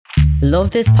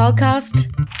Love this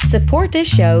podcast? Support this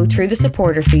show through the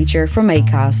supporter feature from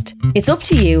Acast. It's up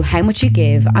to you how much you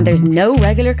give and there's no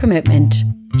regular commitment.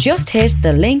 Just hit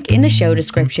the link in the show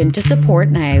description to support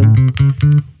now.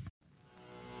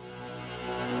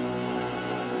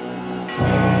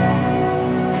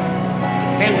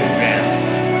 Pentagram,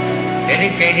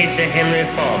 dedicated to Henry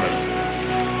Foreman.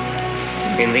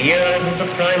 In the years of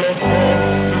the primal force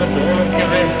and the dawn of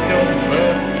terrestrial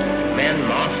birth, men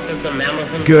mastered the mammoth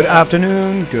and... Good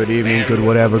afternoon, good evening, good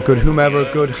whatever, good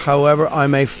whomever, good however I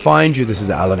may find you. This is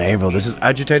Alan Averill. This is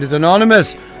Agitators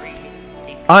Anonymous.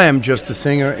 I am just a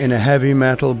singer in a heavy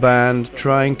metal band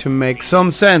trying to make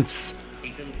some sense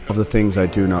of the things I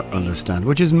do not understand,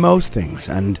 which is most things.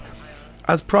 And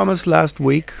as promised last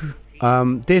week,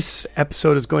 this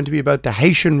episode is going to be about the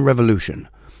Haitian Revolution.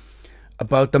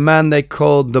 About the man they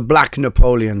called the Black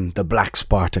Napoleon, the Black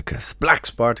Spartacus. Black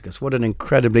Spartacus, what an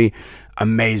incredibly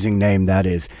amazing name that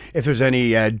is. If there's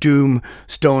any doom,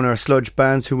 stoner, sludge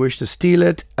bands who wish to steal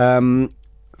it,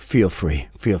 feel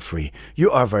free. You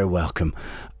are very welcome.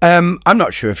 I'm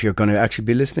not sure if you're going to actually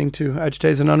be listening to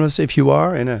Agitators Anonymous. If you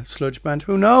are in a sludge band,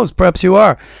 who knows? Perhaps you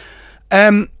are.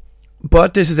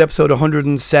 But this is episode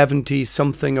 170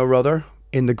 something or other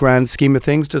in the grand scheme of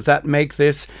things. Does that make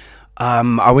this...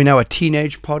 are we now a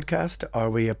teenage podcast?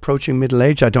 Are we approaching middle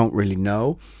age? I don't really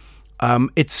know.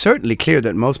 It's certainly clear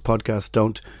that most podcasts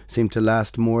don't seem to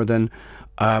last more than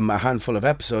a handful of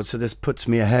episodes. So this puts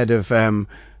me ahead of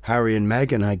Harry and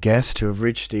Meghan, I guess, to have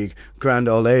reached the grand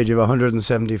old age of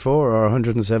 174 or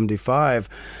 175.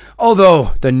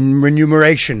 Although the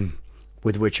remuneration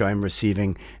with which I'm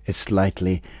receiving is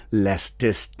slightly less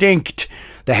distinct.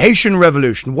 The Haitian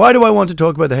Revolution. Why do I want to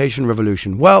talk about the Haitian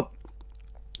Revolution? Well,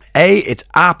 it's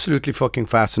absolutely fucking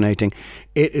fascinating.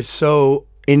 It is so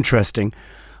interesting.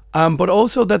 But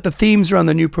also that the themes are on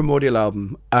the new Primordial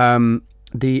album.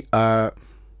 The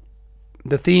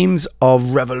themes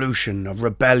of revolution, of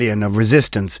rebellion, of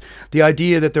resistance. The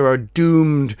idea that there are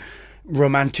doomed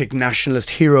romantic nationalist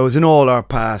heroes in all our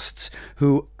pasts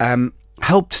who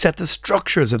helped set the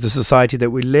structures of the society that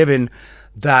we live in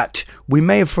that we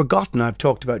may have forgotten. I've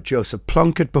talked about Joseph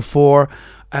Plunkett before.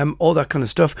 All that kind of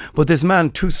stuff. But this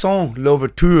man, Toussaint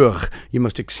Louverture, you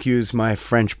must excuse my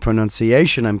French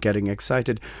pronunciation, I'm getting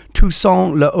excited.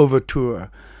 Toussaint Louverture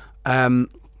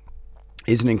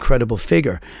is an incredible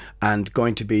figure and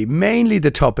going to be mainly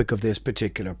the topic of this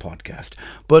particular podcast.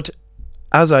 But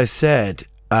as I said,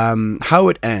 how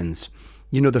it ends,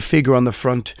 you know, the figure on the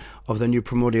front of the new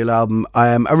Primordial album. I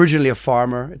am originally a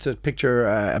farmer. It's a picture,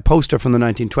 a poster from the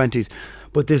 1920s.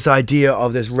 But this idea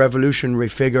of this revolutionary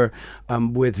figure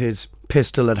with his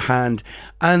pistol at hand.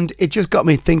 And it just got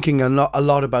me thinking a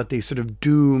lot about these sort of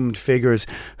doomed figures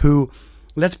who,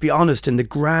 let's be honest, in the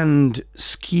grand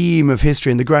scheme of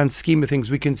history, in the grand scheme of things,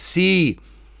 we can see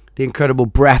the incredible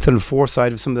breadth and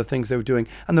foresight of some of the things they were doing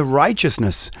and the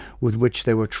righteousness with which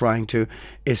they were trying to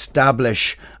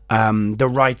establish the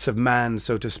rights of man,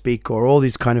 so to speak, or all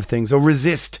these kind of things, or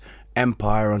resist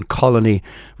empire and colony,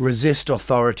 resist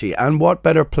authority. And what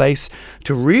better place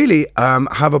to really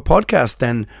have a podcast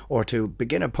then, or to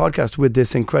begin a podcast with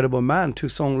this incredible man,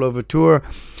 Toussaint Louverture,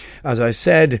 as I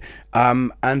said,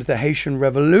 and the Haitian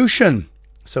Revolution.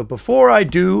 So before I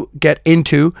do get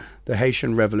into the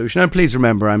Haitian Revolution, and please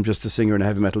remember, I'm just a singer in a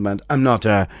heavy metal band. I'm not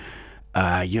I'm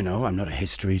not a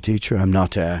history teacher. I'm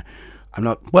not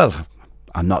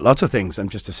lots of things. I'm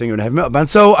just a singer in a heavy metal band.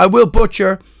 So I will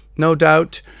butcher, no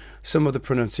doubt, some of the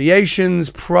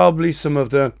pronunciations, probably some of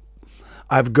the...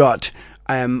 I've got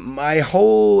my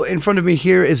whole... In front of me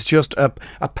here is just a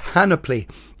panoply,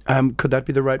 could that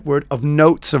be the right word, of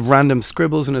notes, of random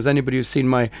scribbles. And as anybody who's seen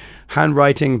my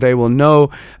handwriting, they will know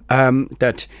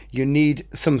that you need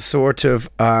some sort of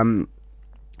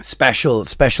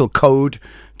special code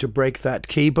to break that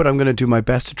key, but I'm going to do my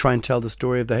best to try and tell the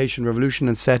story of the Haitian Revolution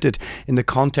and set it in the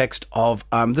context of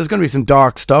there's going to be some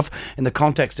dark stuff in the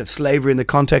context of slavery, in the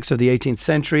context of the 18th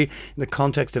century, in the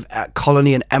context of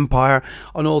colony and empire,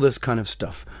 and all this kind of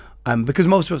stuff, because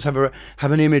most of us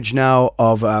have an image now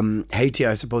of Haiti,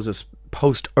 I suppose, as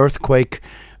post-earthquake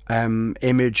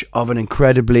image of an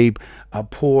incredibly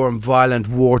poor and violent,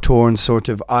 war-torn sort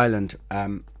of island,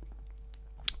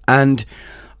 and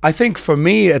I think for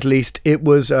me, at least, it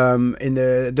was in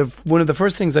the one of the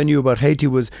first things I knew about Haiti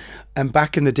was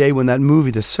back in the day when that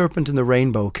movie, The Serpent and the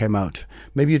Rainbow, came out.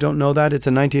 Maybe you don't know that. It's a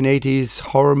 1980s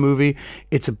horror movie.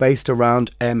 It's based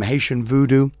around Haitian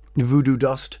voodoo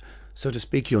dust, so to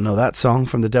speak. You'll know that song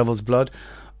from The Devil's Blood.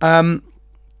 But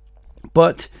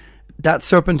that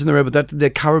Serpent and the Rainbow, that the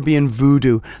Caribbean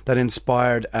voodoo that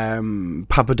inspired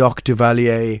Papa Doc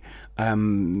Duvalier,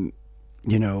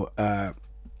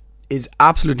 is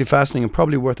absolutely fascinating and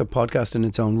probably worth a podcast in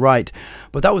its own right.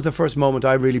 But that was the first moment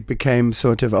I really became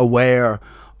sort of aware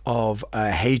of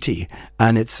Haiti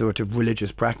and its sort of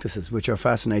religious practices, which are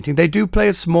fascinating. They do play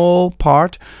a small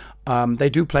part. They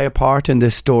do play a part in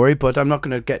this story, but I'm not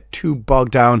going to get too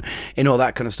bogged down in all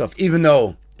that kind of stuff, even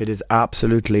though it is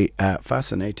absolutely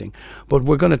fascinating. But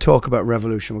we're going to talk about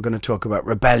revolution. We're going to talk about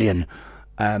rebellion.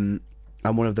 And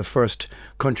one of the first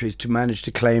countries to manage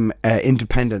to claim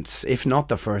independence, if not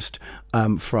the first,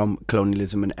 from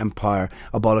colonialism and empire,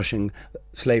 abolishing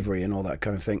slavery and all that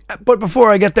kind of thing. But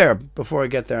before I get there,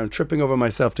 I'm tripping over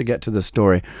myself to get to the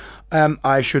story.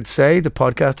 I should say the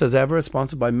podcast, as ever, is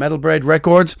sponsored by Metal Blade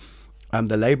Records,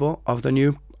 the label of the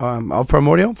new of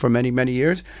Primordial for many, many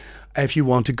years. If you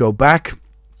want to go back,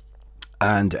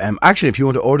 and actually, if you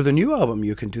want to order the new album,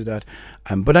 you can do that.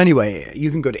 But anyway, you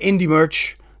can go to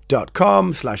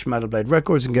indiemerch.com/Metalblade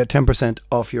Records and get 10%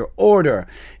 off your order.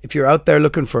 If you're out there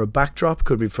looking for a backdrop,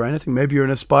 could be for anything. Maybe you're an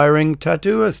aspiring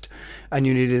tattooist and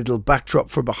you need a little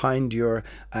backdrop for behind your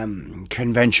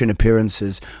convention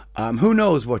appearances. Who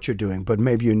knows what you're doing, but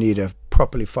maybe you need a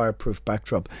properly fireproof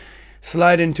backdrop.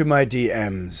 Slide into my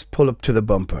DMs, pull up to the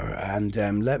bumper,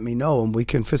 and let me know, and we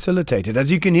can facilitate it.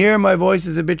 As you can hear, my voice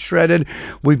is a bit shredded.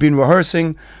 We've been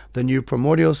rehearsing the new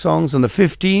Primordial songs on the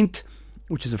 15th,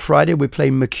 which is a Friday. We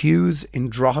play McHugh's in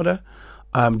Drogheda.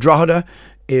 Drogheda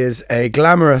is a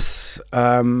glamorous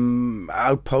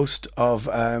outpost of,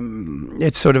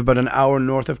 it's sort of about an hour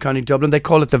north of County Dublin. They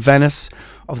call it the Venice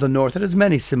of the North. It has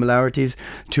many similarities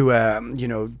to a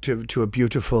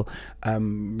beautiful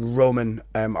Roman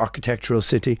architectural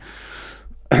city.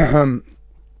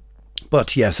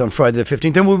 But yes, on Friday the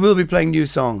 15th, and we will be playing new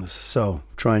songs. So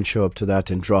try and show up to that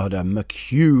in Drogheda.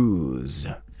 McHugh's.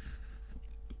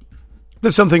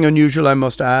 There's something unusual I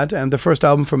must add, and the first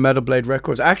album from Metal Blade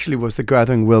Records actually was The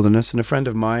Gathering Wilderness, and a friend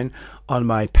of mine on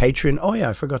my Patreon, oh yeah,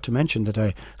 I forgot to mention that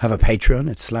I have a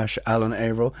Patreon, it's /Alan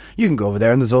Averill. You can go over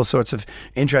there and there's all sorts of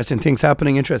interesting things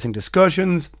happening, interesting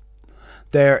discussions.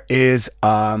 There is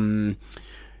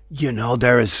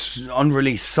there is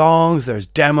unreleased songs, there's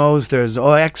demos, there's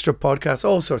extra podcasts,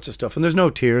 all sorts of stuff. And there's no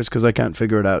tears because I can't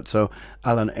figure it out. So,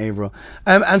 Alan Averill.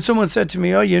 And someone said to me,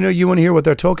 you want to hear what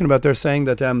they're talking about? They're saying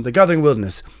that The Gathering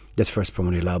Wilderness, this first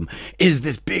Primordial album, is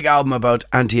this big album about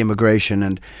anti-immigration.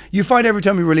 And you find every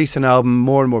time you release an album,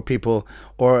 more and more people,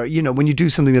 or, when you do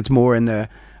something that's more in the...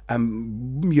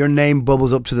 your name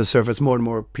bubbles up to the surface, more and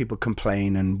more people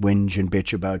complain and whinge and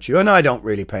bitch about you. And I don't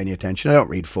really pay any attention. I don't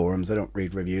read forums. I don't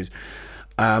read reviews.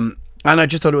 And I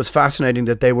just thought it was fascinating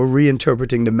that they were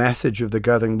reinterpreting the message of The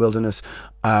Gathering Wilderness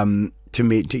to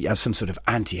me as some sort of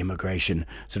anti-immigration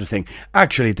sort of thing.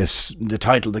 Actually, the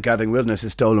title, The Gathering Wilderness,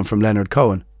 is stolen from Leonard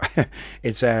Cohen.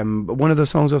 It's one of the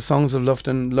songs of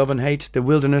Love and Hate. The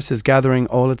wilderness is gathering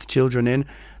all its children in.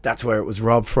 That's where it was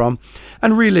robbed from.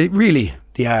 And really,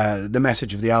 the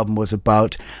message of the album was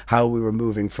about how we were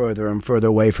moving further and further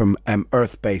away from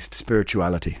earth-based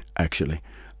spirituality, actually.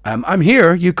 I'm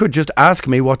here. You could just ask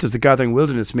me, what does The Gathering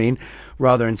Wilderness mean?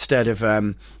 Rather, instead of,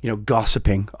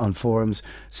 gossiping on forums,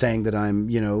 saying that I'm,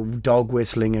 dog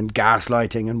whistling and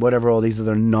gaslighting and whatever all these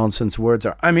other nonsense words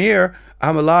are. I'm here.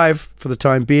 I'm alive for the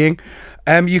time being.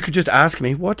 You could just ask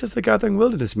me, what does The Gathering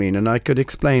Wilderness mean? And I could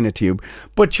explain it to you.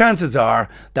 But chances are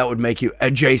that would make you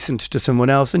adjacent to someone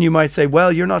else. And you might say,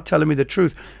 well, you're not telling me the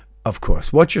truth. Of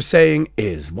course, what you're saying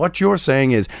is actually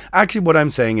what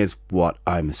I'm saying is what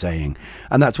I'm saying.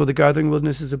 And that's what The Gathering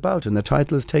Wilderness is about. And the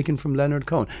title is taken from Leonard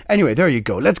Cohen. Anyway, there you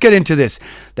go. Let's get into this.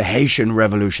 The Haitian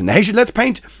Revolution. Let's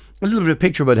paint a little bit of a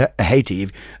picture about Haiti.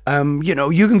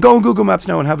 You can go on Google Maps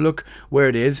now and have a look where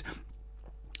it is.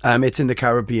 It's in the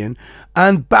Caribbean.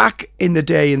 And back in the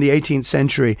day, in the 18th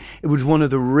century, it was one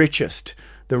of the richest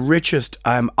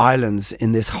islands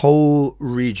in this whole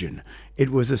region. It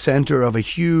was the center of a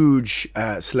huge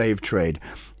slave trade.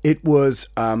 It was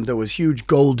there was huge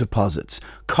gold deposits,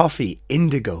 coffee,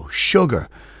 indigo, sugar.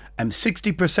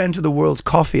 60% of the world's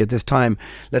coffee at this time,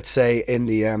 let's say in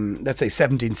the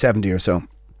 1770 or so,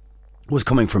 was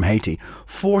coming from Haiti.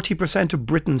 40% of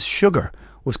Britain's sugar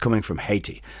was coming from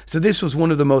Haiti. So this was one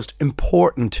of the most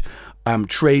important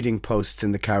trading posts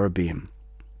in the Caribbean.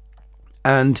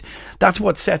 And that's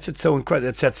what sets it so incredible.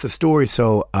 It sets the story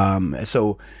so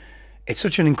it's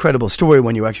such an incredible story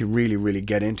when you actually really, really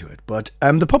get into it. But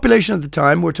the population at the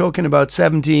time, we're talking about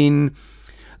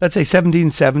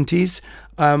 1770s,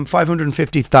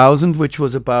 550,000, which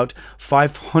was about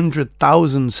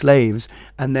 500,000 slaves,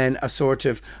 and then a sort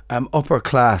of upper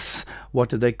class, what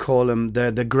did they call them?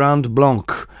 The Grand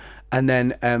Blanc, And then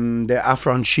the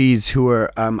affranchis, who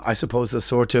are, I suppose, the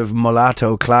sort of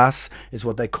mulatto class, is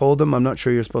what they call them. I'm not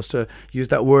sure you're supposed to use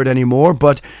that word anymore,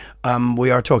 but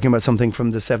we are talking about something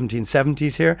from the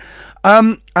 1770s here.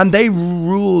 And they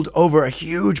ruled over a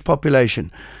huge population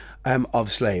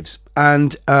of slaves.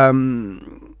 And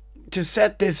to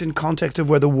set this in context of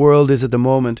where the world is at the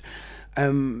moment,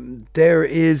 there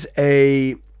is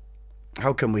a,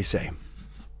 how can we say?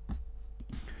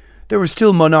 There was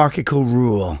still monarchical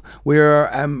rule.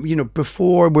 We're,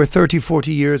 we're 30,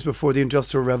 40 years before the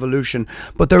Industrial Revolution,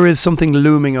 but there is something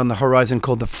looming on the horizon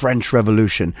called the French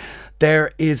Revolution.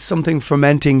 There is something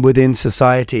fermenting within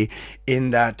society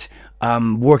in that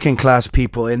working class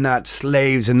people, in that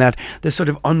slaves, in that this sort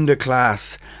of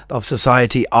underclass of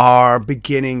society are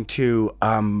beginning to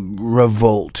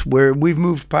revolt. We've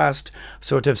moved past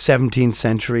sort of 17th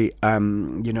century,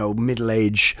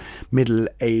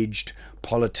 middle-aged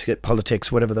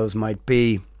politics, whatever those might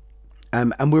be.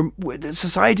 And the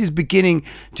society is beginning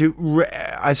to,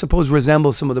 I suppose,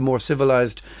 resemble some of the more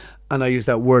civilized, and I use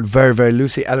that word very, very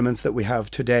loosely, elements that we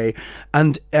have today.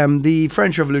 And the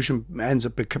French Revolution ends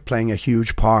up playing a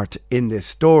huge part in this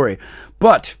story.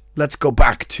 But let's go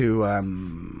back to,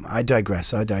 I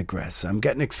digress. I'm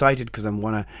getting excited because I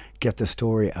want to get the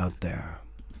story out there.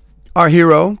 Our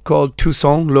hero, called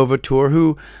Toussaint Louverture,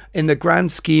 who in the grand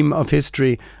scheme of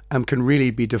history can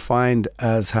really be defined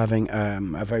as having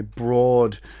a very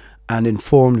broad and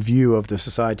informed view of the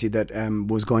society that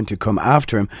was going to come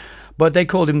after him. But they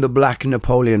called him the Black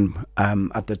Napoleon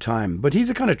at the time. But he's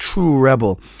a kind of true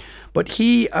rebel. But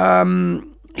he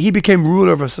became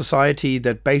ruler of a society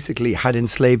that basically had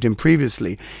enslaved him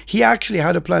previously. He actually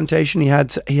had a plantation. He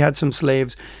had some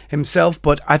slaves himself,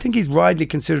 but I think he's widely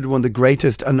considered one of the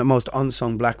greatest and the most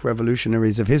unsung black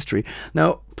revolutionaries of history.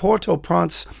 Now,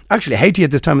 Port-au-Prince, actually Haiti at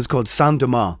this time is called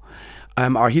Saint-Domingue.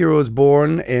 Our hero was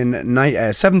born in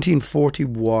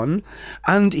 1741,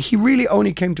 and he really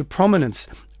only came to prominence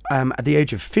at the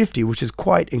age of 50, which is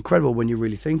quite incredible when you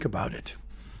really think about it.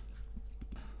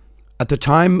 At the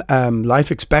time,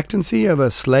 life expectancy of a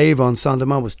slave on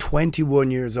Saint-Domingue was 21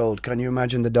 years old. Can you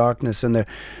imagine the darkness and the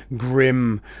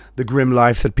grim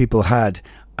life that people had?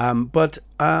 But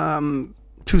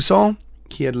Toussaint,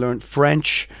 he had learned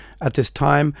French at this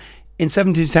time. In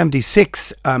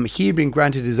 1776, he had been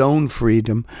granted his own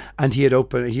freedom, and he had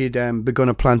begun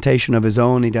a plantation of his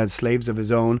own. He'd had slaves of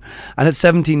his own. And at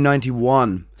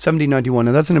 1791,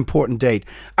 and that's an important date.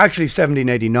 Actually,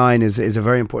 1789 is a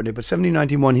very important date, but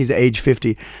 1791, he's at age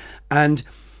 50. And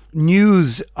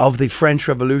news of the French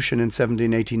Revolution in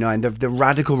 1789, the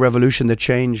radical revolution that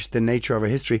changed the nature of our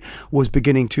history, was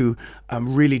beginning to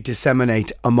really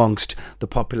disseminate amongst the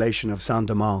population of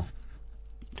Saint-Domingue.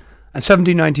 And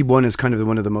 1791 is kind of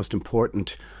one of the most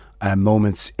important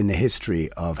moments in the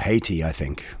history of Haiti, I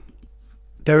think.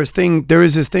 There is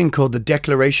this thing called the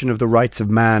Declaration of the Rights of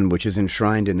Man, which is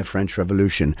enshrined in the French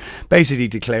Revolution, basically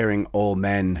declaring all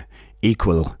men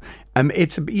equal.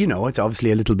 It's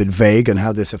obviously a little bit vague on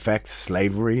how this affects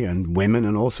slavery and women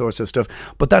and all sorts of stuff,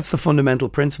 but that's the fundamental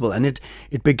principle, and it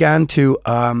began to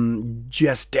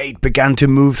gestate, began to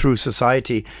move through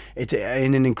society. It's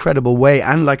in an incredible way,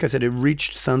 and like I said, it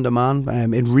reached Saint-Domingue,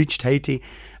 it reached Haiti,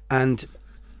 and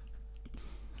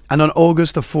on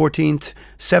August the 14th,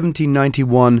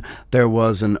 1791, there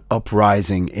was an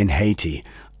uprising in Haiti.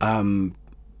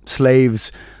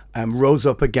 Slaves rose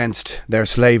up against their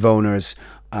slave owners.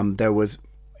 There was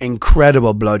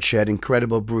incredible bloodshed,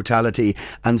 incredible brutality,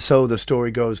 and so the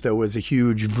story goes, there was a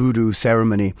huge voodoo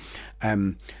ceremony,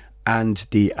 and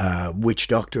the witch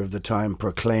doctor of the time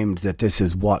proclaimed that this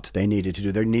is what they needed to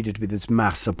do. There needed to be this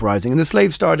mass uprising, and the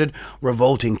slaves started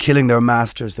revolting, killing their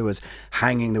masters. There was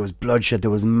hanging, there was bloodshed,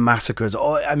 there was massacres.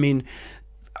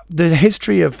 The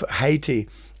history of Haiti,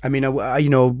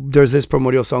 there's this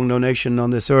primordial song, No Nation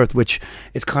on This Earth, which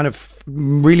is kind of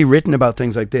really written about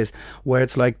things like this, where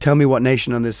it's like, tell me what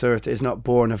nation on this earth is not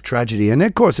born of tragedy. And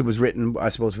of course it was written, I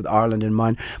suppose, with Ireland in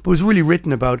mind, but it was really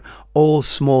written about all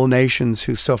small nations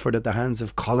who suffered at the hands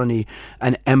of colony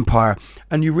and empire.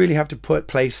 And you really have to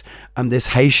place this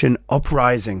Haitian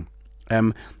uprising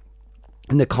in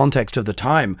the context of the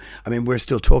time. I mean, we're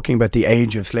still talking about the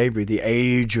age of slavery, the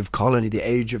age of colony, the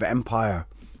age of empire.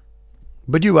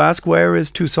 But you ask, where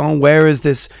is Toussaint? Where is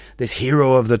this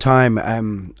hero of the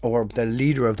time, or the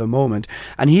leader of the moment?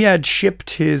 And he had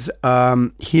shipped his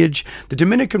the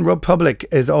Dominican Republic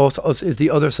is the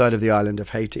other side of the island of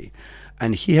Haiti,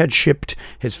 and he had shipped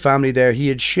his family there. He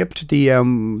had shipped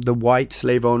the white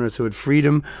slave owners who had freed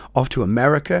him off to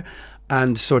America,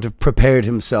 and sort of prepared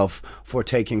himself for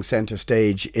taking center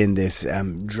stage in this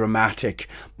dramatic,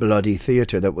 bloody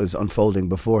theatre that was unfolding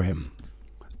before him.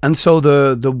 And so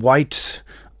the whites,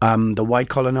 the white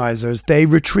colonizers, they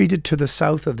retreated to the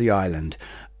south of the island,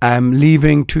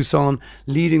 leaving Toussaint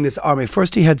leading this army.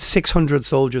 First, he had 600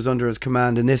 soldiers under his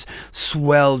command, and this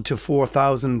swelled to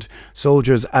 4,000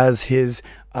 soldiers as his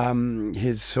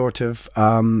ability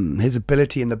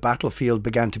in the battlefield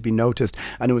began to be noticed,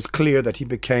 and it was clear that he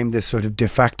became this sort of de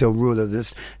facto ruler,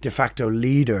 this de facto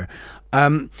leader,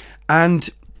 and.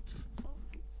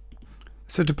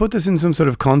 So to put this in some sort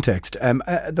of context,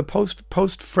 the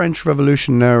post French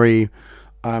Revolutionary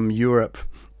Europe,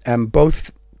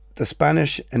 both the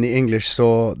Spanish and the English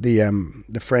saw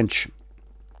the French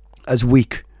as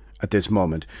weak at this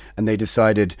moment, and they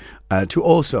decided to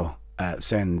also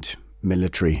send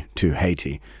military to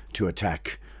Haiti to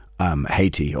attack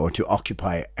Haiti, or to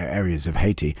occupy areas of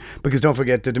Haiti, because don't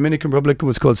forget, the Dominican Republic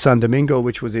was called San Domingo,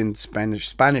 which was in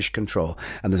Spanish control,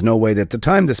 and there's no way that at the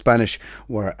time the Spanish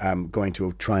were going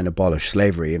to try and abolish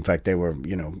slavery. In fact, they were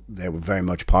very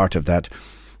much part of that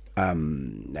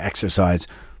exercise.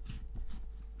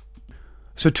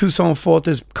 So Toussaint fought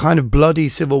this kind of bloody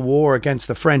civil war against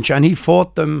the French, and he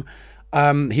fought them.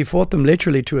 He fought them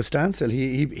literally to a standstill.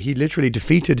 He literally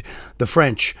defeated the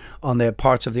French on the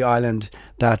parts of the island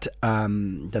that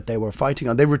they were fighting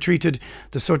on. They retreated.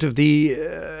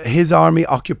 His army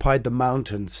occupied the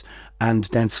mountains and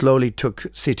then slowly took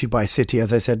city by city,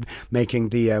 as I said, making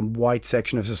the white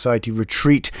section of society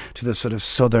retreat to the sort of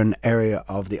southern area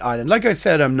of the island. Like I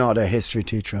said, I'm not a history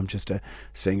teacher. I'm just a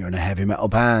singer in a heavy metal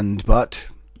band. But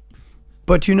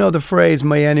you know the phrase,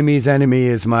 my enemy's enemy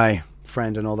is my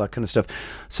friend, and all that kind of stuff.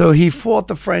 So he fought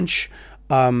the French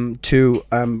to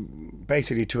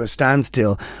basically to a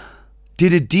standstill.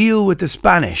 Did a deal with the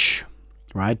Spanish,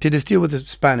 right? Did a deal with the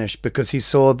Spanish because he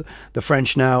saw the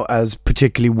French now as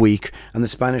particularly weak, and the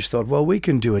Spanish thought, well, we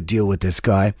can do a deal with this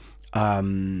guy.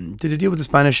 Did a deal with the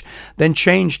Spanish, then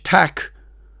changed tack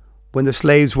when the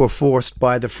slaves were forced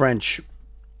by the French,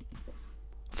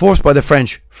 freed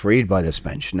by the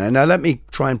Spanish. Now let me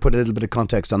try and put a little bit of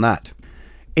context on that.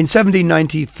 In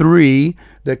 1793,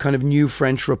 the kind of new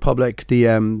French Republic, the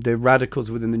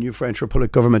radicals within the new French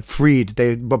Republic government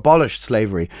they abolished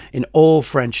slavery in all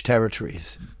French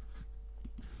territories.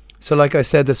 So like I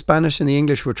said, the Spanish and the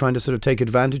English were trying to sort of take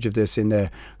advantage of this in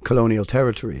their colonial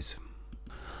territories.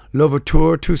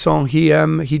 Louverture, Toussaint, he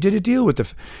did a deal with the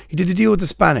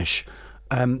Spanish,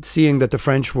 seeing that the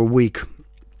French were weak.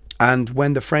 And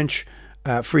when the French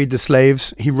freed the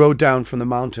slaves, he rode down from the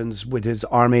mountains with his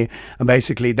army and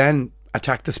basically then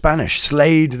attacked the Spanish,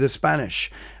 slayed the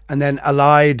Spanish, and then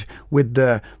allied with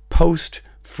the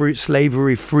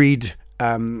post-slavery freed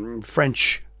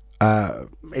French.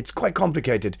 It's quite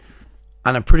complicated,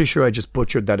 and I'm pretty sure I just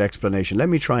butchered that explanation. Let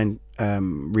me try and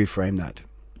reframe that.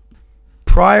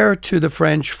 Prior to the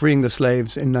French freeing the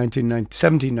slaves in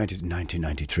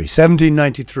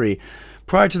 1793,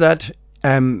 prior to that,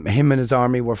 him and his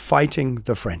army were fighting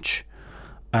the French,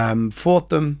 fought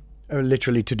them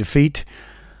literally to defeat.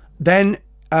 Then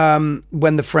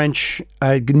when the French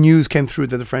news came through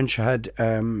that the French had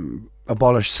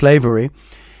abolished slavery,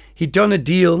 he'd done a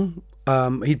deal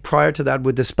prior to that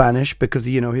with the Spanish, because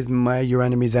your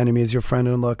enemy's enemy is your friend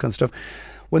and all that kind of stuff.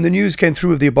 When the news came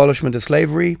through of the abolishment of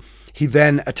slavery, he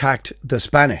then attacked the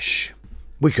Spanish.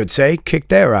 We could say, kicked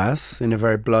their ass in a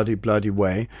very bloody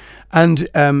way. And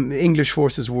English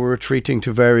forces were retreating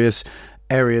to various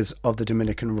areas of the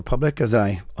Dominican Republic, as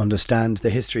I understand the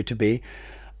history to be.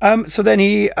 So then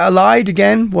he allied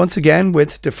once again,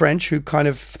 with the French, who kind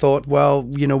of thought, well,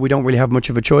 we don't really have much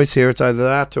of a choice here. It's either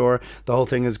that or the whole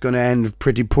thing is going to end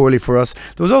pretty poorly for us.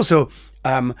 There was also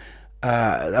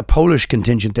a Polish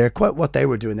contingent there. Quite what they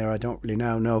were doing there, I don't really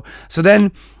now know. So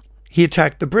then he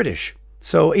attacked the British.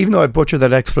 So even though I butchered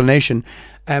that explanation,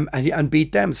 and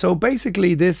beat them. So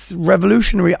basically this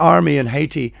revolutionary army in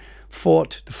Haiti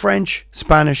fought the French,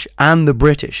 Spanish and the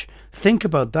British. Think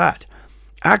about that.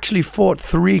 Actually fought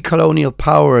three colonial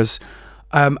powers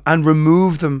and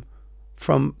removed them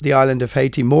from the island of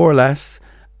Haiti, more or less,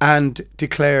 and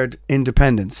declared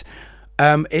independence.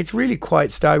 It's really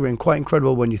quite staggering, quite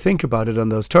incredible when you think about it on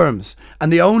those terms.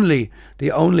 And the only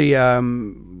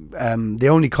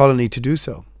colony to do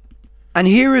so. And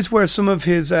here is where some of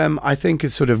his, I think,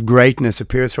 his sort of greatness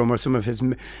appears from, or some of his,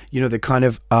 the kind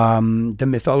of the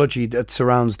mythology that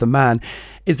surrounds the man,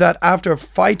 is that after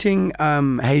fighting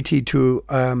Haiti to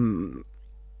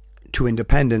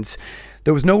independence,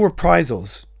 there was no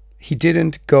reprisals. He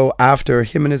didn't go after,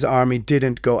 him and his army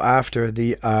didn't go after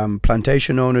the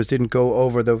plantation owners, didn't go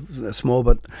over the small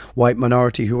but white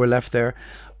minority who were left there.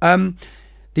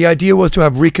 The idea was to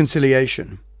have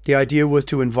reconciliation. The idea was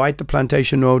to invite the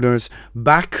plantation owners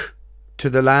back to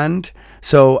the land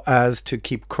so as to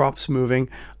keep crops moving.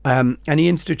 And he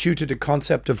instituted a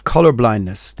concept of color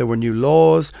blindness. There were new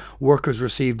laws. Workers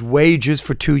received wages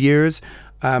for 2 years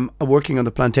working on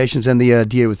the plantations, and the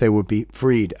idea was they would be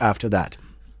freed after that.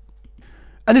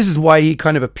 And this is why he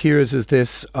kind of appears as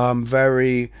this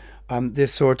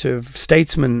this sort of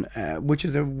statesman, which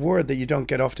is a word that you don't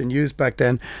get often used back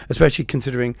then, especially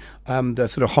considering the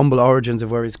sort of humble origins of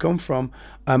where he's come from,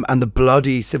 and the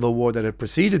bloody civil war that had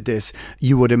preceded this.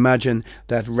 You would imagine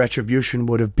that retribution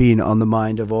would have been on the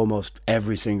mind of almost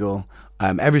every single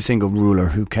ruler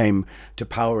who came to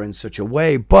power in such a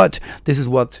way. But this is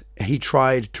what he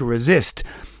tried to resist,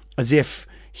 as if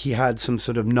he had some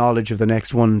sort of knowledge of the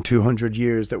next 100-200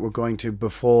 years that were going to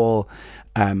befall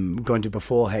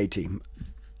Haiti.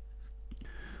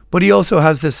 But he also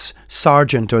has this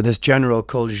sergeant or this general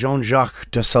called Jean-Jacques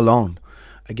de Salon.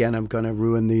 Again, I'm going to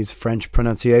ruin these French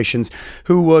pronunciations.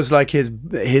 Who was like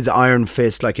his iron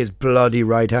fist, like his bloody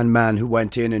right hand man, who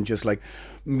went in and just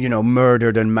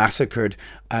murdered and massacred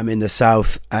in the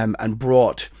south and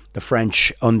brought the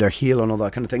French under heel and all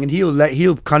that kind of thing. And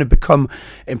he'll kind of become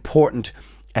important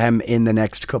in the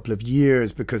next couple of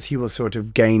years, because he will sort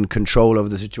of gain control over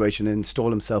the situation and install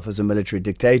himself as a military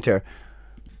dictator.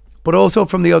 But also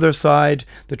from the other side,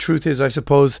 the truth is, I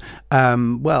suppose,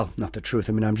 not the truth,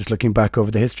 I mean, I'm just looking back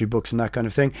over the history books and that kind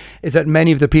of thing, is that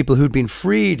many of the people who'd been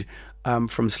freed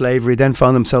from slavery then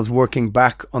found themselves working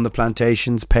back on the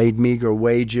plantations, paid meager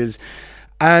wages.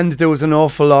 And there was an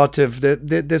awful lot of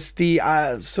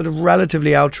the sort of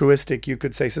relatively altruistic, you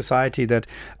could say, society that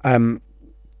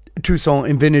Toussaint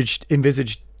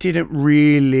envisaged didn't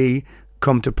really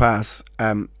come to pass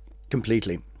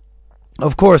completely.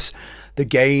 Of course, the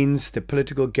gains, the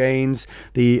political gains,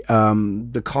 the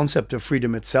concept of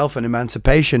freedom itself and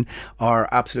emancipation are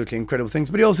absolutely incredible things.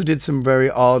 But he also did some very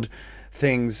odd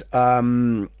things.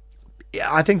 I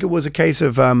think it was a case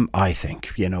of,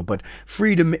 but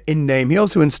freedom in name. He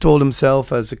also installed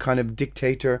himself as a kind of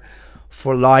dictator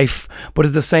for life, but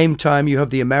at the same time you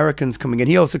have the Americans coming in.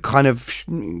 He also kind of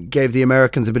gave the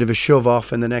Americans a bit of a shove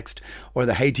off in the next, or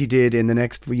the Haiti did in the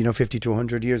next 50 to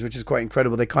 100 years, which is quite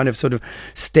incredible. They kind of sort of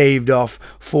staved off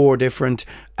 4 different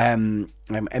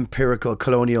empirical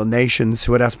colonial nations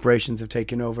who had aspirations of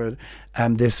taking over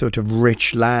this sort of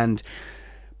rich land.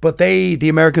 But the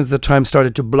Americans at the time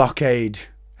started to blockade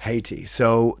Haiti,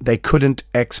 so they couldn't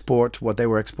export what they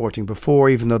were exporting before,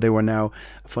 even though they were now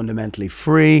fundamentally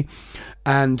free,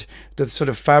 and the sort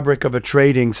of fabric of a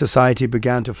trading society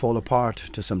began to fall apart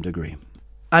to some degree.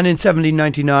 And in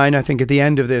 1799, I think at the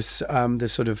end of this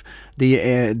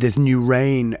this new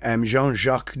reign,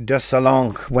 Jean-Jacques de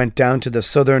Salon went down to the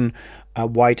southern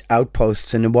white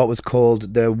outposts in what was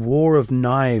called the War of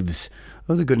Knives.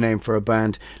 That was a good name for a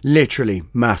band. Literally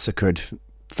massacred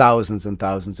thousands and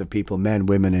thousands of people, men,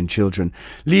 women and children,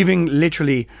 leaving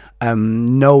literally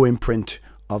no imprint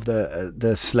of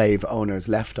the slave owners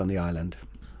left on the island.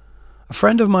 A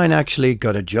friend of mine actually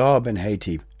got a job in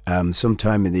Haiti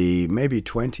sometime in maybe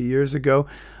 20 years ago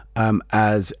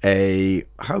as a,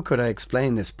 how could I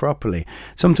explain this properly?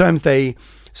 Sometimes the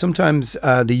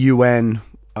UN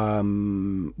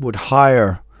would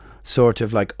hire sort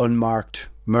of like unmarked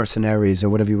mercenaries or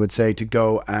whatever you would say to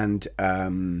go and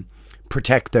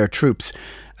protect their troops.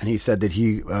 And he said that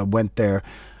he went there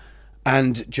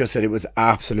and just said it was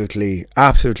absolutely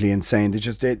insane.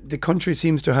 The country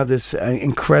seems to have this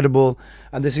incredible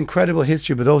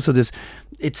history, but also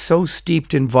it's so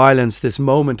steeped in violence, this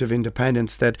moment of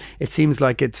independence, that it seems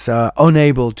like it's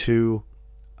unable to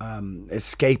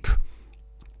escape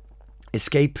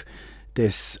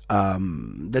this.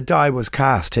 The die was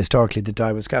cast. Historically, the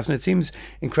die was cast, and it seems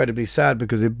incredibly sad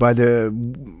because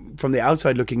from the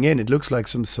outside looking in, it looks like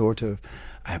some sort of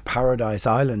paradise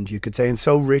island, you could say, and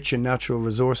so rich in natural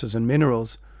resources and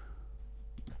minerals.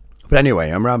 But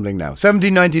anyway, I'm rambling now.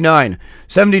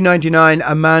 1799,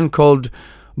 a man called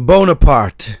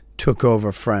Bonaparte took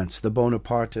over France. The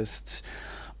Bonapartists.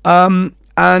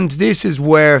 And this is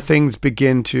where things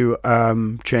begin to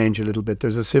change a little bit.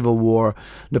 There's a civil war.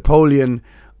 Napoleon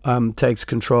takes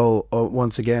control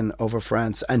once again over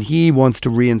France, and he wants to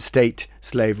reinstate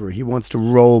slavery. He wants to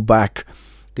roll back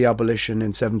the abolition in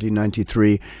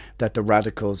 1793 that the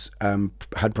radicals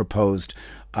had proposed.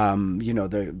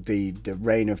 The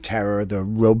reign of terror, the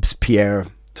Robespierre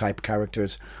type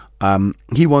characters.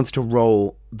 He wants to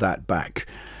roll that back.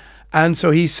 And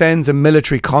so he sends a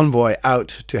military convoy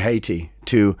out to Haiti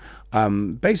to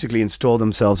basically install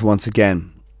themselves once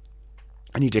again.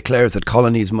 And he declares that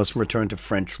colonies must return to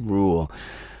French rule.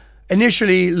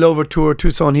 Initially, Louverture,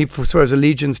 Toussaint, he swears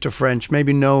allegiance to France,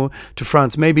 maybe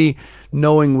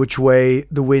knowing which way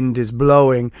the wind is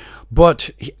blowing. But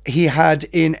he had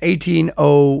in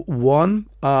 1801,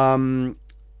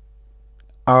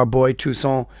 our boy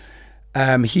Toussaint,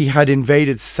 he had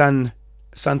invaded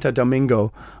Santo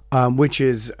Domingo, which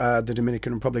is the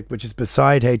Dominican Republic, which is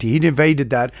beside Haiti. He'd invaded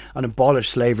that and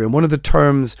abolished slavery. And one of the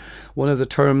terms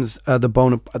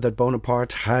that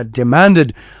Bonaparte had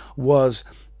demanded was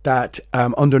that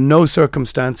under no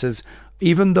circumstances,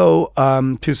 even though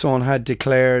Toussaint had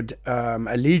declared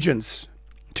allegiance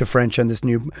to French and this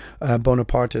new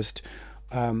Bonapartist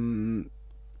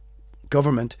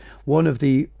government, one of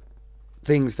the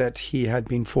things that he had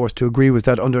been forced to agree was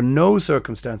that under no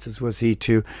circumstances was he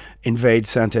to invade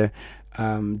Santo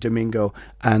Domingo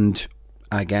and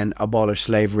again abolish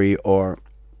slavery or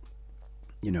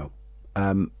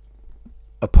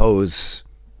oppose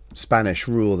Spanish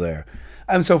rule there.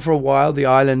 And so for a while the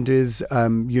island is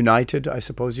united, I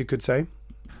suppose you could say.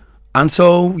 And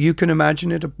so you can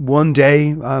imagine it one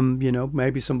day,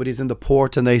 maybe somebody's in the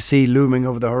port and they see looming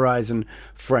over the horizon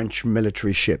French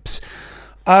military ships.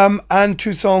 And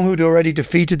Toussaint, who'd already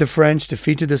defeated the French,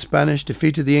 defeated the Spanish,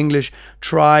 defeated the English,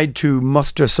 tried to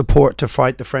muster support to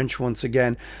fight the French once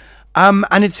again.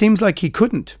 And it seems like he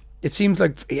couldn't.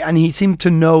 And he seemed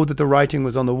to know that the writing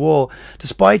was on the wall,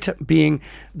 despite being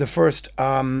the first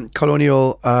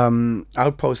colonial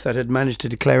outpost that had managed to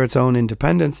declare its own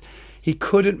independence. He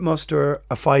couldn't muster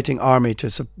a fighting army to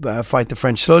fight the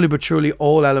French. Slowly but surely,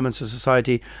 all elements of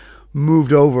society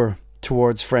moved over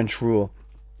towards French rule.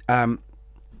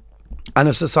 And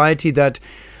a society that,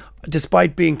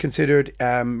 despite being considered,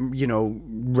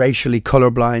 racially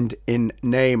colorblind in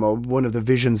name, or one of the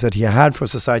visions that he had for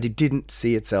society, didn't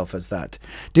see itself as that,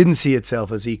 didn't see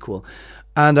itself as equal.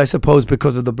 And I suppose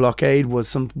because of the blockade was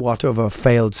somewhat of a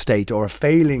failed state or a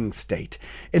failing state.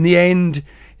 In the end,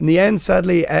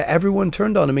 sadly, everyone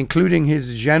turned on him, including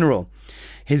his general.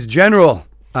 Who,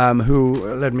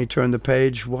 let me turn the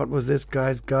page. What was this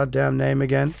guy's goddamn name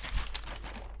again?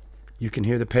 You can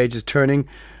hear the pages turning.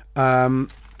 Our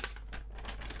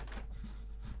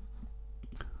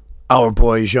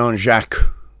boy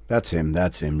Jean-Jacques. That's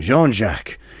him.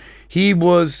 Jean-Jacques. He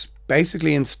was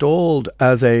basically installed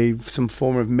as some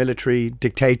form of military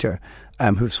dictator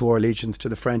who swore allegiance to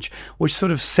the French, which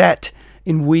sort of set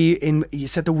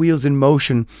the wheels in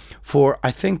motion for, I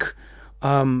think,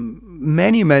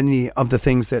 many of the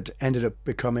things that ended up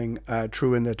becoming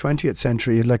true in the 20th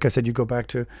century. Like I said, you go back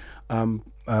to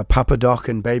Papa Doc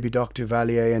and Baby Doc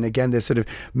Duvalier, and again this sort of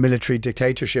military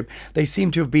dictatorship. They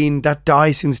seem to have been, that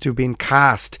die seems to have been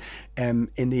cast in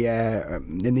the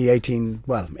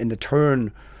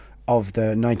turn of the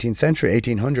 19th century,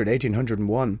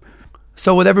 1801.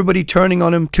 So with everybody turning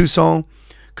on him, Toussaint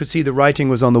could see the writing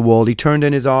was on the wall. He turned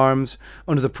in his arms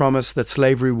under the promise that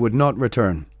slavery would not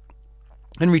return,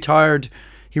 and retired.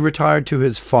 He retired to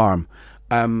his farm,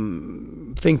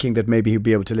 thinking that maybe he'd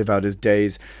be able to live out his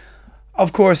days.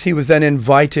 Of course, he was then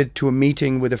invited to a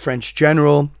meeting with a French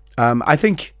general. I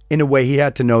think, in a way, he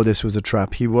had to know this was a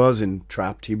trap. He was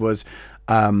entrapped. He was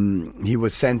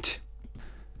sent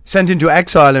into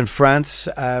exile in France.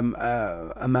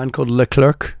 A man called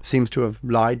Leclerc seems to have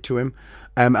lied to him,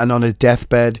 and on his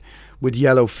deathbed with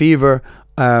yellow fever,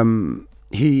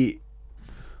 he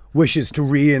wishes to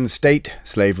reinstate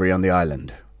slavery on the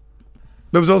island.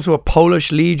 There was also a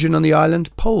Polish legion on the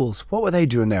island. Poles, what were they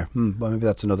doing there? Well, maybe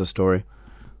that's another story.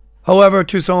 However,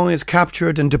 Toussaint is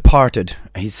captured and departed.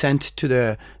 He's sent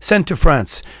to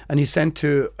France, and he's sent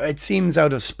to, it seems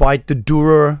out of spite, the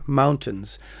Douro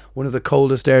Mountains, one of the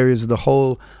coldest areas of the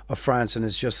whole of France, and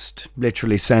is just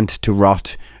literally sent to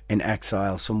rot in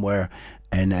exile somewhere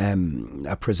in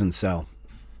a prison cell.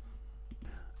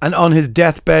 And on his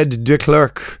deathbed, de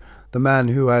Klerk, the man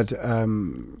who had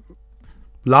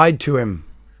lied to him,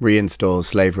 reinstalls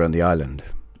slavery on the island.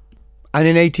 And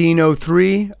in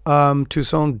 1803,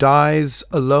 Toussaint dies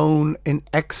alone in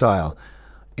exile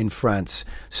in France.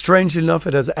 Strangely enough,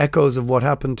 it has echoes of what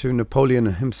happened to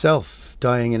Napoleon himself,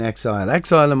 dying in exile.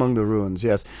 Exile among the ruins,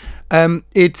 yes.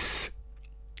 It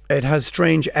has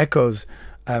strange echoes.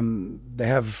 They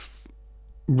have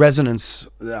resonance.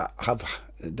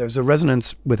 There's a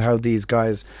resonance with how these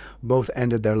guys both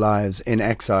ended their lives in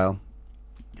exile.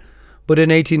 But in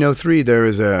 1803, there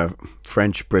is a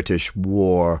French-British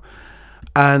war,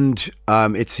 and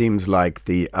it seems like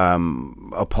the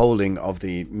upholding of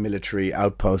the military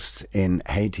outposts in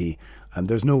Haiti.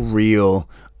 There's no real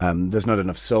There's not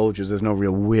enough soldiers. There's no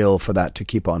real will for that to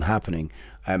keep on happening,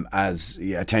 as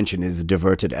attention is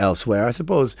diverted elsewhere. I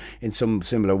suppose in some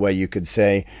similar way you could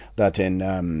say that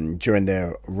during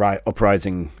the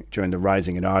uprising, during the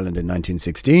rising in Ireland in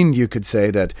 1916, you could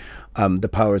say that the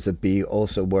powers that be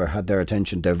also had their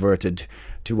attention diverted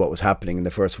to what was happening in the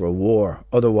First World War.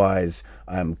 Otherwise,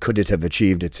 could it have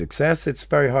achieved its success? It's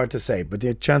very hard to say, but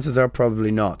the chances are probably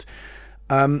not.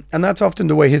 And that's often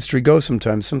the way history goes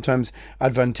sometimes. Sometimes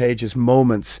advantageous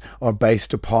moments are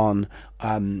based upon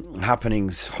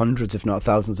happenings hundreds, if not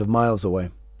thousands of miles away.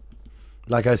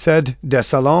 Like I said,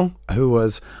 Dessalines, who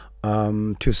was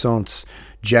Toussaint's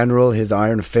general, his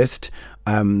iron fist,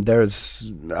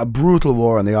 there's a brutal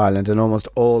war on the island and almost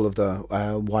all of the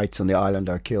whites on the island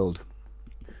are killed.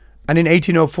 And in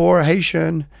 1804,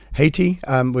 Haiti,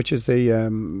 which is they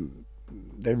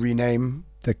rename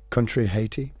the country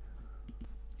Haiti,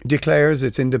 declares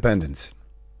its independence,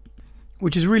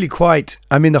 which is really quite,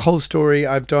 the whole story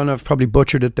I've probably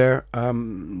butchered it there,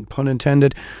 pun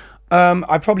intended.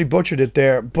 I probably butchered it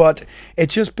there, but it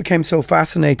just became so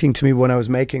fascinating to me when I was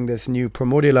making this new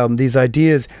primordial album, these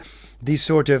ideas, these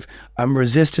sort of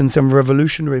resistance and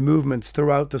revolutionary movements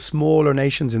throughout the smaller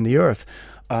nations in the earth.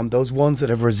 Those ones that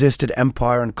have resisted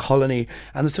empire and colony,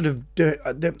 and the sort of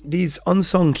these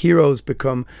unsung heroes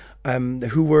become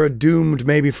who were doomed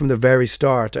maybe from the very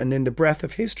start. And in the breath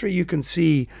of history, you can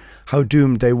see how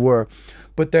doomed they were.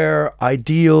 But their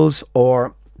ideals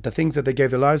or the things that they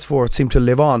gave their lives for seem to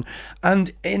live on.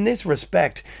 And in this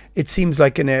respect, it seems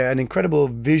like an incredible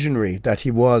visionary that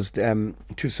he was,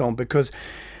 Toussaint, because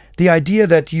the idea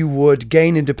that you would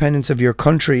gain independence of your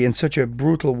country in such a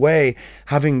brutal way,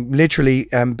 having literally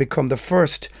become the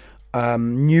first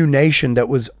new nation that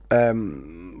was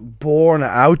born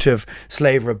out of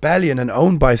slave rebellion and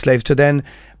owned by slaves, to then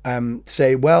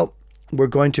say, well, we're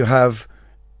going to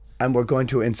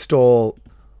install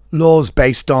laws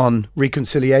based on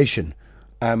reconciliation,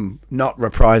 not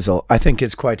reprisal, I think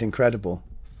is quite incredible.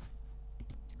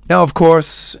 Now, of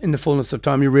course, in the fullness of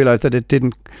time, you realize that it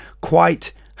didn't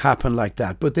quite happen like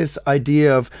that. But this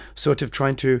idea of sort of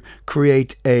trying to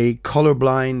create a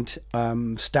colorblind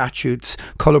statutes,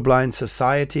 colorblind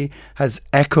society has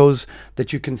echoes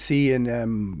that you can see in,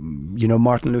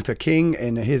 Martin Luther King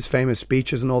in his famous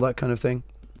speeches and all that kind of thing.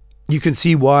 You can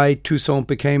see why Toussaint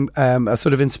became a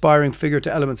sort of inspiring figure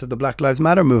to elements of the Black Lives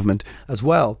Matter movement as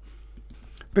well.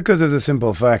 Because of the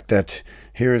simple fact that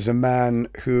here is a man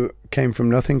who came from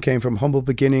nothing, came from humble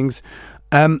beginnings,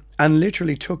 and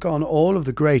literally took on all of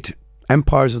the great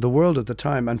empires of the world at the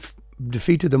time and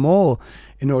defeated them all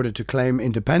in order to claim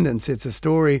independence. It's a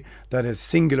story that is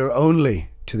singular only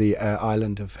to the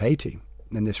island of Haiti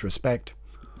in this respect.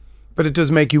 But it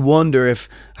does make you wonder if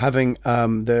having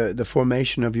the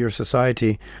formation of your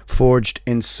society forged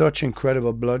in such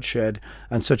incredible bloodshed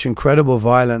and such incredible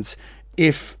violence,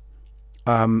 if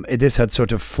this had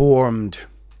sort of formed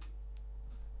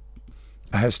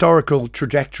a historical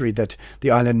trajectory that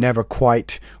the island never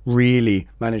quite really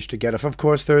managed to get off. Of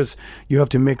course, you have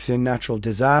to mix in natural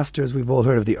disasters. We've all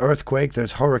heard of the earthquake.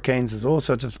 There's hurricanes. There's all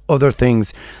sorts of other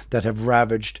things that have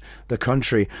ravaged the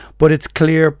country. But it's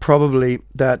clear probably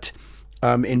that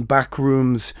in back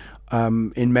rooms,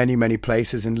 in many, many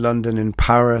places, in London, in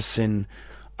Paris, in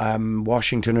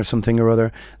Washington or something or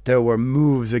other, there were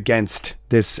moves against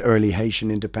this early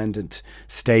Haitian independent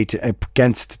state,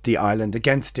 against the island,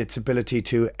 against its ability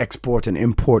to export and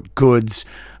import goods,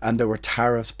 and there were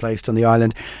tariffs placed on the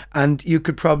island. And you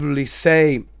could probably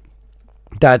say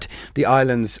that the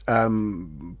island's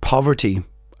poverty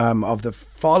of the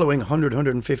following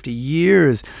 150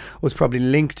 years was probably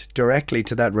linked directly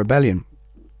to that rebellion.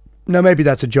 Now, maybe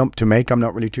that's a jump to make. I'm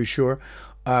not really too sure.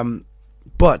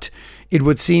 But it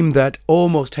would seem that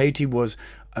almost Haiti was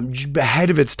ahead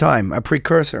of its time, a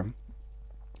precursor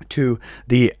to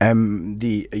the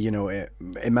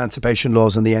emancipation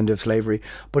laws and the end of slavery,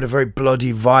 but a very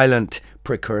bloody, violent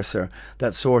precursor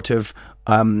that sort of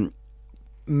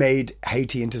made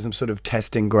Haiti into some sort of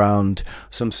testing ground,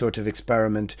 some sort of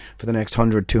experiment for the next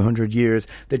 100, 200 years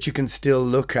that you can still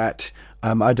look at.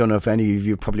 I don't know if any of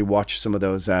you probably watched some of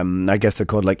those, I guess they're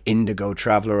called like Indigo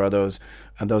Traveler, or those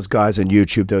guys on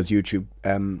YouTube, those YouTube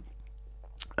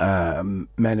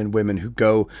men and women who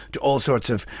go to all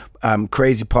sorts of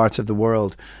crazy parts of the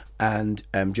world and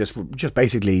just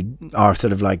basically are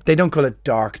sort of like, they don't call it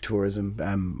dark tourism.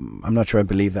 I'm not sure I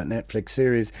believe that Netflix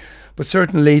series, but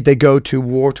certainly they go to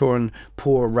war-torn,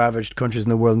 poor, ravaged countries in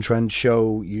the world and try and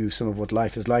show you some of what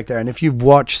life is like there. And if you've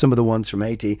watched some of the ones from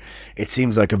Haiti, it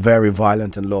seems like a very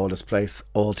violent and lawless place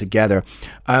altogether.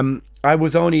 I've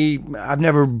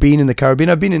never been in the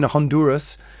Caribbean. I've been in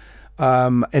Honduras.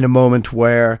 in a moment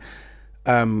where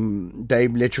they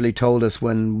literally told us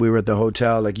when we were at the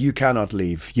hotel, like, you cannot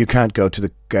leave. You can't go to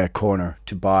the corner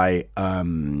to buy,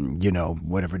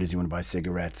 whatever it is you want to buy,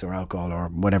 cigarettes or alcohol or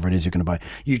whatever it is you're going to buy.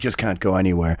 You just can't go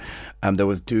anywhere. There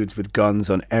was dudes with guns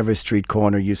on every street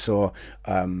corner. You saw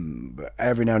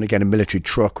every now and again a military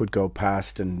truck would go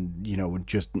past, and, with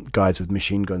just guys with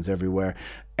machine guns everywhere.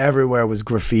 Everywhere was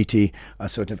graffiti, a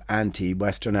sort of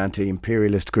Western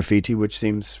anti-imperialist graffiti, which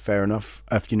seems fair enough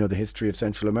if you know the history of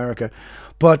Central America.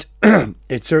 But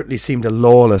it certainly seemed a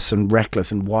lawless and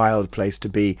reckless and wild place to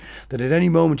be, that at any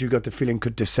moment you got the feeling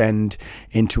could descend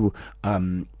into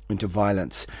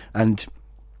violence. And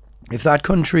if that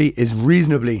country is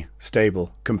reasonably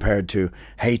stable compared to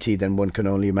Haiti, then one can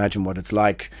only imagine what it's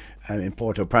like in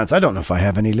Port-au-Prince. I don't know if I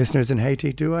have any listeners in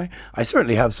Haiti, do I? I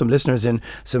certainly have some listeners in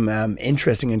some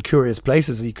interesting and curious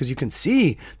places, because you can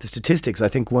see the statistics. I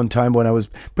think one time when I was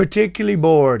particularly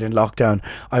bored in lockdown,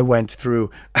 I went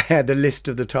through the list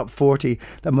of the top 40.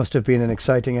 That must have been an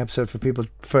exciting episode for people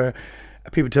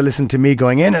to listen to me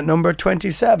going in at number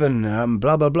 27,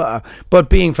 blah, blah, blah. But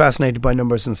being fascinated by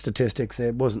numbers and statistics,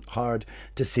 it wasn't hard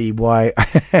to see why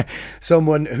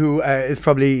someone who is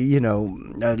probably,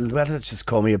 let's just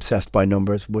call me obsessed by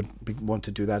numbers, would want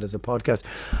to do that as a podcast.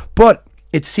 But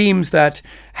it seems that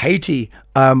Haiti,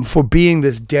 for being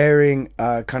this daring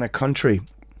kind of country,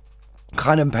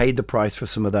 kind of paid the price for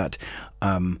some of that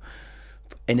in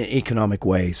economic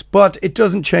ways. But it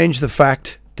doesn't change the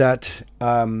fact that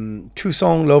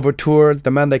Toussaint Louverture,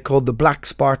 the man they called the Black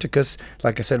Spartacus,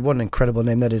 like I said, what an incredible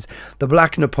name that is, the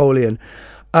Black Napoleon.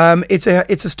 It's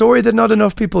a story that not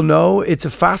enough people know. It's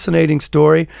a fascinating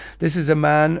story. This is a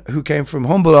man who came from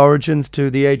humble origins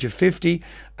to the age of 50,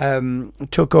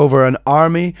 took over an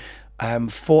army,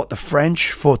 fought the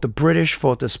French, fought the British,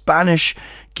 fought the Spanish,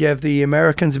 gave the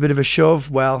Americans a bit of a shove.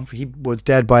 Well, he was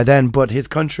dead by then, but his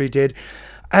country did.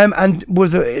 And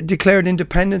was declared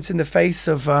independence in the face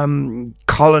of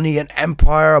colony and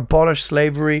empire, abolished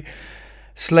slavery.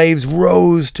 Slaves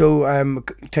rose to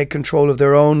take control of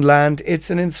their own land. It's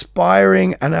an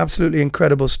inspiring and absolutely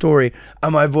incredible story.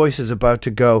 And my voice is about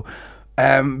to go.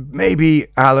 Maybe,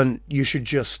 Alan, you should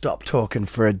just stop talking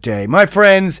for a day. My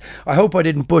friends, I hope I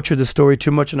didn't butcher the story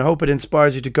too much, and I hope it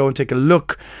inspires you to go and take a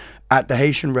look at the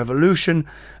Haitian Revolution.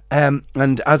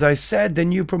 And as I said, the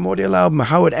new Primordial album,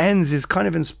 how it ends, is kind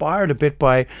of inspired a bit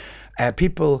by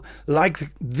people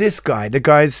like this guy, the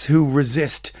guys who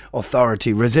resist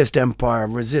authority, resist empire,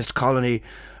 resist colony,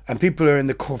 and people are in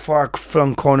the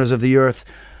far-flung corners of the earth.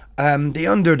 The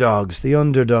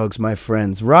underdogs, my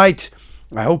friends. Right,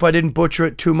 I hope I didn't butcher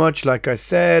it too much. Like I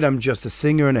said, I'm just a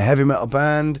singer in a heavy metal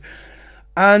band.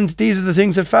 And these are the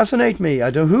things that fascinate me.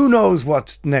 Who knows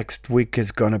what next week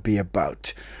is going to be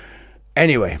about.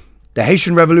 Anyway, the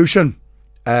Haitian Revolution,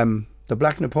 the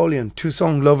Black Napoleon,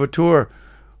 Toussaint Louverture.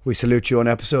 We salute you on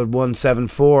episode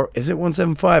 174. Is it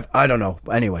 175? I don't know.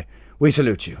 Anyway, we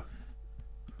salute you.